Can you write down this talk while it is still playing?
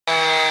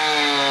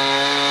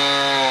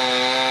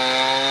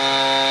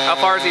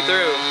far is he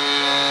through?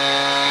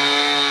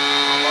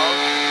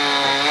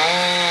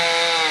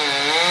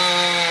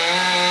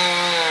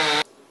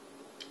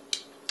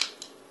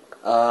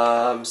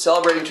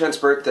 Celebrating Trent's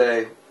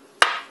birthday.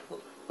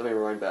 Let me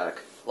rewind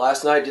back.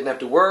 Last night didn't have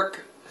to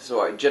work,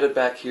 so I jetted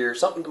back here.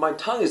 My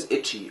tongue is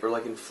itchy or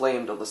like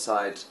inflamed on the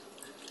sides.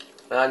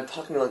 And I'm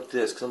talking like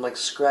this because I'm like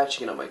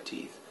scratching it on my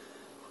teeth.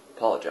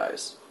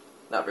 Apologize.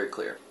 Not very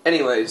clear.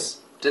 Anyways,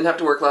 didn't have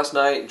to work last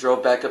night,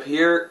 drove back up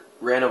here,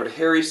 ran over to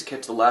Harry's to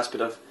catch the last bit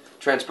of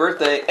Trent's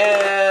birthday,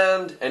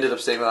 and ended up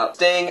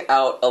staying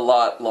out a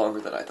lot longer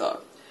than I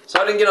thought.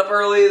 So I didn't get up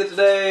early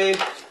today.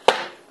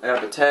 I got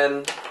up at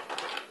 10.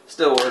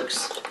 Still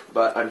works,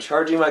 but I'm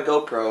charging my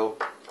GoPro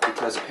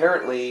because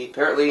apparently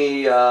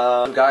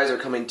some guys are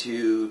coming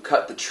to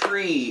cut the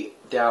tree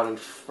down in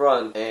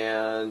front,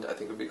 and I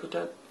think it would be a good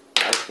time.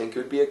 I think it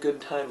would be a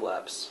good time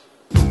lapse.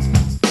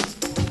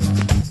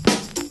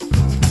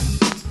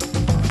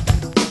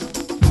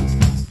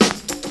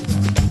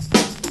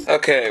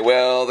 Okay,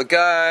 well, the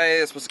guy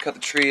that's supposed to cut the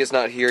tree is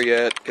not here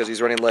yet because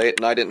he's running late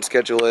and I didn't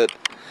schedule it.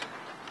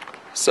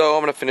 So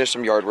I'm gonna finish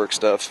some yard work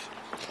stuff.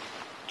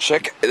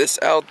 Check this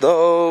out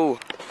though!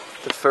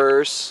 The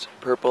first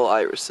purple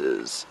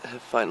irises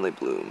have finally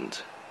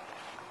bloomed.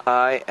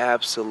 I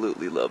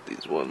absolutely love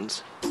these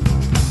ones.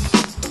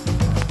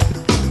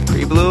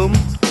 Pre-bloom,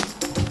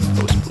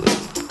 post-bloom.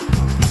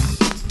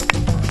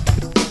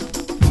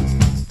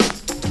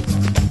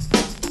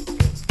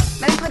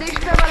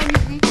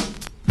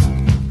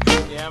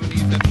 Yeah, I'm gonna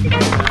use that.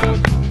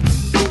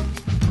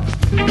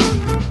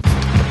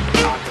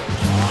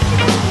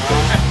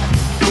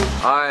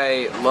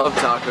 I love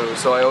tacos,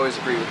 so I always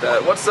agree with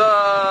that. What's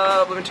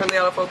up? Let me turn the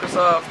autofocus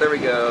off. There we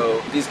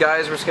go. These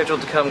guys were scheduled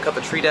to come cut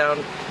the tree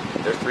down.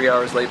 They're 3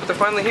 hours late, but they're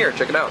finally here.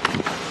 Check it out.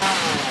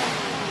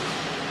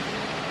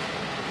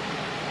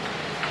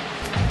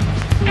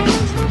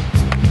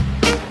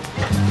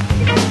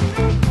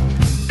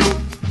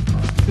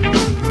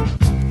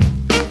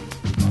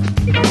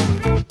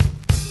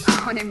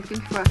 On aime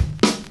qu'une fois.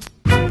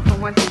 Pour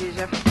moi, c'est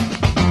déjà fait.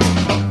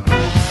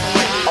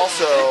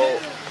 Also,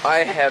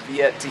 I have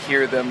yet to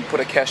hear them put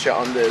a kesha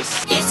on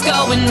this. It's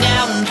going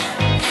down.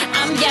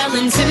 I'm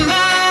yelling timber.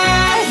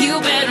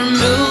 You better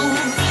move.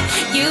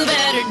 You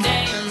better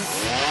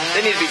dance.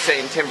 They need to be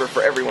saying timber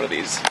for every one of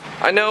these.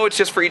 I know it's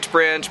just for each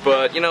branch,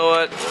 but you know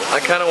what?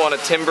 I kind of want a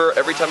timber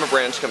every time a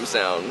branch comes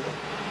down.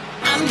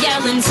 I'm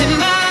yelling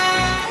timber.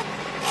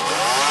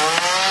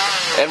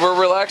 And we're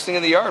relaxing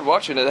in the yard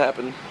watching it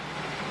happen.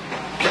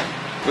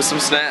 With some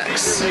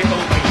snacks.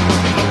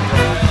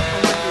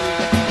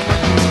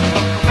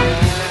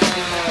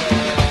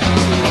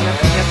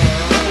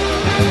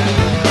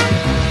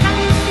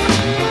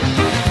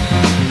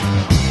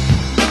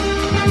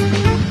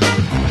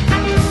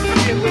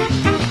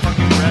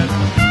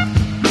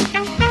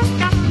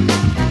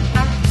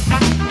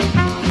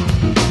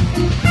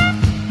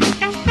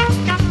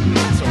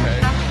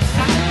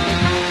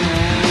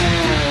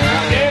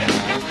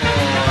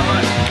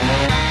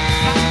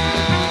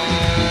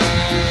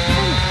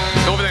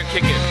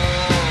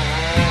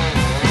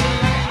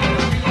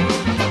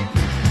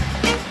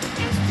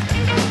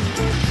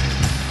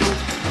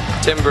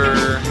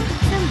 Timber,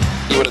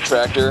 you want a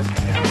tractor?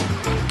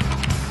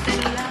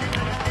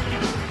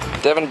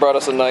 Devin brought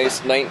us a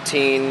nice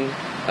 19,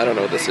 I don't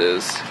know what this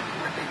is.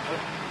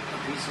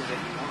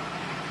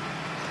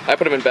 I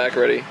put them in back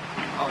already.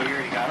 Oh, you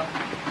already got them?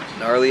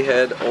 Gnarly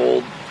head,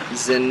 old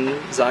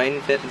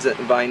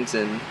vine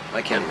zin.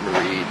 I can't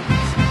read.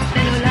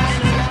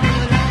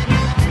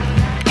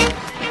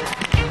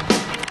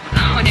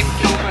 On aime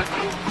qu'une fois.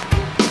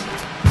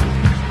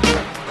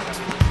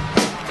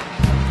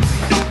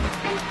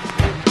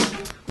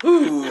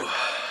 Whew.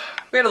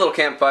 We had a little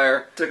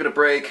campfire, took it a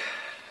break,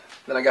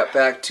 then I got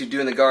back to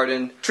doing the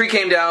garden. Tree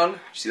came down. You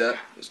see that?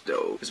 It was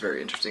dope. It was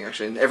very interesting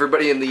actually. And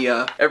everybody in the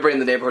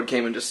neighborhood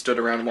came and just stood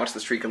around and watched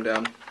this tree come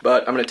down.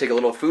 But I'm gonna take a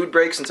little food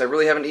break since I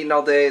really haven't eaten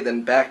all day,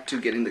 then back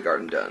to getting the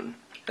garden done.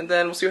 And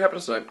then we'll see what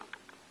happens tonight.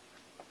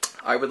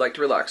 I would like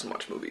to relax and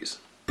watch movies.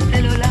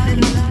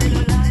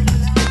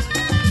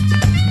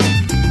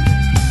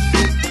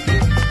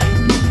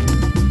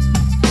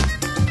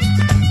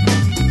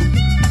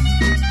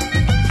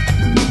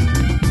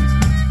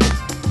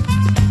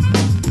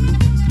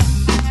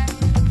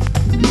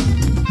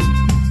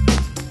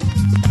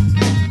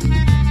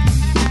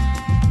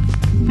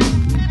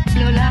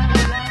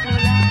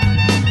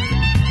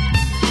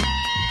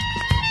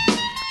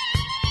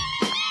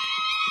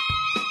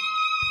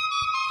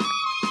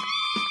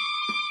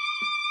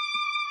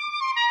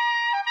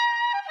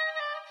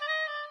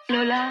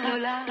 Lola,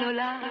 Lola,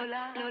 Lola,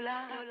 Lola, Lola,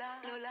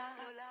 Lola.